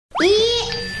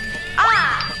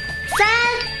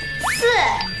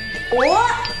5、6、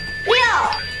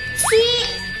7、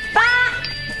8、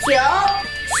9、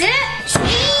10、11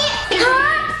啊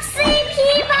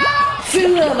 ！CP 包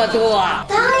这么多啊！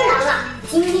当然了，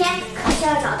今天可是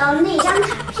要找到那张卡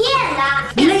片的。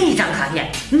那张卡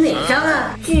片哪张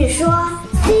啊？据说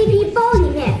CP 包里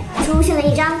面出现了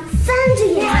一张3只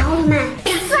眼奥特曼。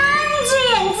3只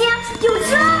眼睛，有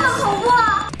这么恐怖？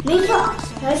没错，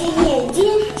而且眼睛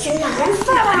是蓝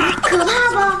色的，可怕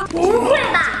不？不会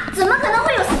吧？怎么可能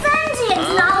会有3只眼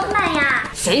睛的奥特曼呀？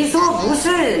谁说不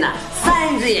是呢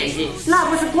？3只眼睛那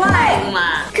不是怪物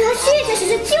吗？可确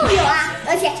实就有啊，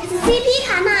而且还是 CP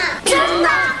卡呢。真的？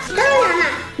当然了，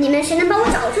你们谁能帮我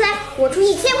找出来，我出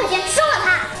1000块钱收了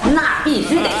它。那必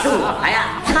须得是我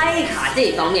呀！拆卡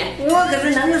这方面我可是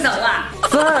能手啊！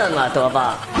这么多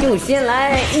包，就先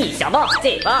来一小包，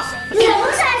这包能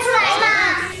拆出来吗？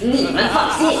你们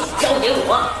放心，交给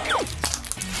我。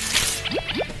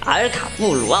尔卡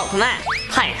布鲁奥特曼、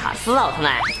泰塔斯奥特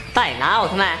曼、戴拿奥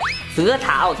特曼、泽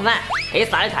塔奥特曼、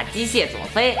SR 卡机械佐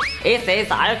菲、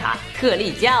SSR 卡特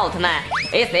利迦奥特曼、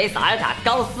SSR 卡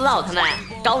高斯奥特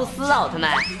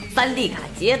曼、3D 卡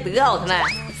捷德奥特曼、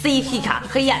CP 卡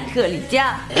黑暗特利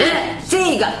迦。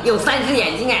这个有3只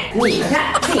眼睛哎！你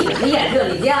看这个黑暗特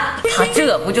利迦，它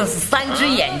这不就是3只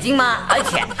眼睛吗？而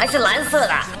且还是蓝色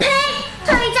的。呸！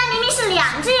特利迦明明是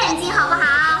2只眼睛，好不好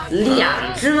？2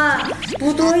只吗？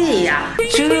不对呀，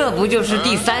这不就是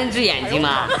第3只眼睛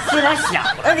吗？虽然小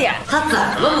了点，它怎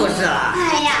么不是了？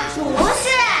哎呀，不是，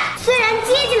虽然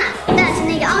接近了，但是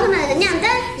那个奥特曼的能量灯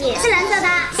也是蓝色的。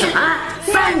什么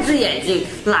？3只眼睛，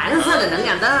蓝色的能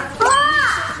量灯？哦，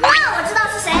那我知道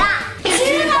是谁了。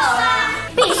知道了，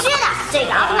必须的，这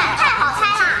个奥特曼太好猜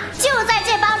了，就在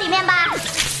这包里面吧。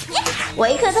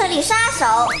维克特利杀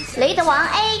手、雷德王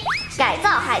A、改造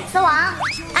海磁王、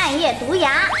暗夜毒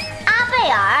牙、阿贝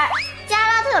尔、加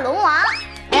拉特龙王。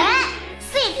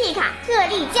CP 卡特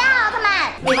利迦奥特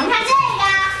曼，你们看这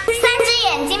个，3只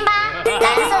眼睛吧，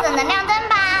蓝色的能量灯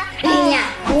吧。哎呀，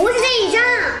不是这一张，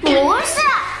不是，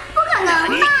不可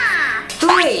能吧？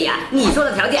对呀，你说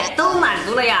的条件都满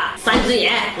足了呀，3只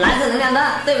眼，蓝色能量灯，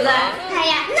对不对？哎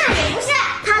呀，那也不是，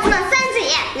他说的3只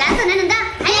眼，蓝色能量灯，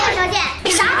还有一个条件，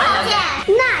啥条件？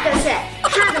那就是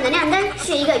它的能量灯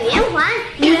是一个圆环。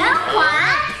圆环？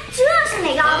这是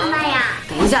哪个奥特曼呀？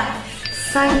等一下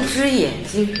，3只眼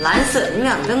睛，蓝色能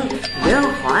量灯，圆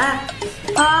环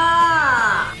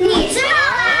啊！你知道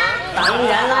吗？当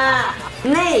然啦，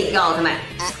那个奥特曼，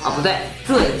哦不对，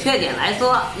准确点来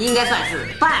说，应该算是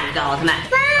半个奥特曼。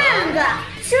半个？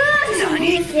这是什么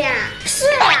意思呀？是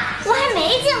呀，我还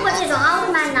没见过这种奥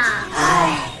特曼呢。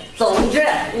哎，总之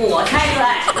我猜出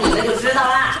来，你们就知道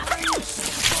啦。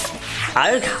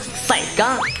尔卡赛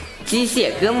刚、机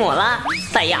械哥莫拉、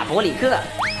赛亚伯里克、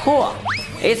霍、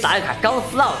SR 卡高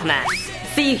斯奥特曼、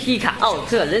CP 卡奥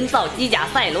特人造机甲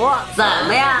赛罗，怎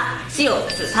么样？就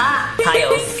是他，他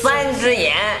有3只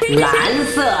眼，蓝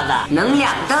色的能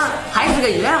量灯，还是个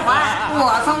圆环，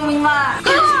我聪明吧？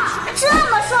这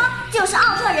么说就是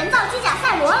奥特人造机甲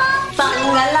赛罗喽？当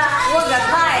然了，我可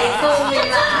太聪明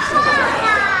了。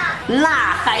那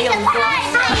还用说？哎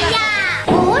呀，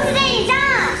不是这一张，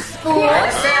不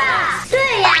是。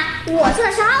对呀，我说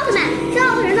的是奥特曼，这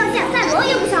奥特人造机甲赛罗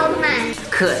又不是奥特曼。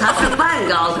可他是半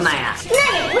个奥特曼呀。那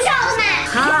也不是奥特曼。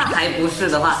他还不是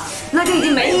的话，那就已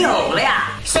经没有了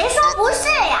呀。谁说不是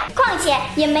呀？况且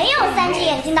也没有3只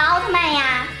眼睛的奥特曼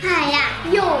呀。哎呀，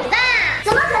有的，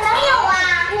怎么可能有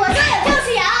啊？我说有就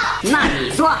是有。那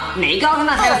你说哪个奥特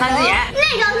曼才有3只眼？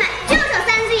那个奥特曼就是有3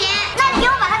只眼。那你给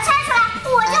我把它拆出来，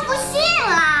我就不信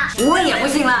了。我也不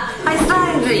信了，还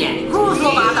3只眼，胡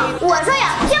说八道。我说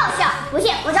有就是有，不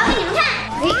信我找给你们看。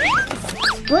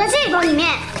不在这包里面，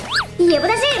也不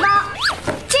在这包，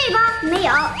这包没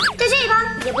有，在这包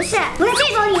也不是，不在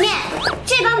这包里面，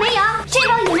这包没有，这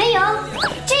包也没有，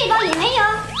这包也没有，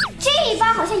这包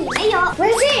好像也没有，不是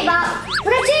这包，不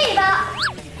是这包。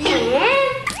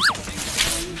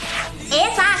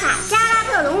SR 卡加拉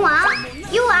特龙王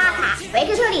 ，UR 卡维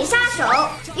克特利杀手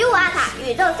 ，UR 卡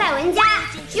宇宙赛文加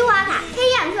 ，UR 卡黑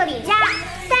暗特利迦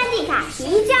 ，3D 卡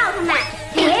皮加奥特曼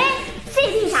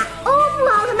，CP 卡欧布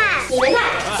奥特曼，你们看，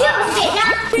就是这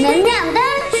张，能量灯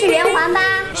是圆环吧？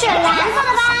是蓝色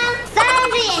的吧？3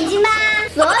只眼睛吧？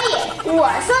所以我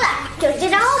说的就是这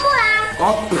张欧布啦。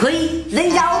哦，呸！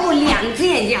人家欧布2只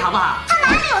眼睛，好不好？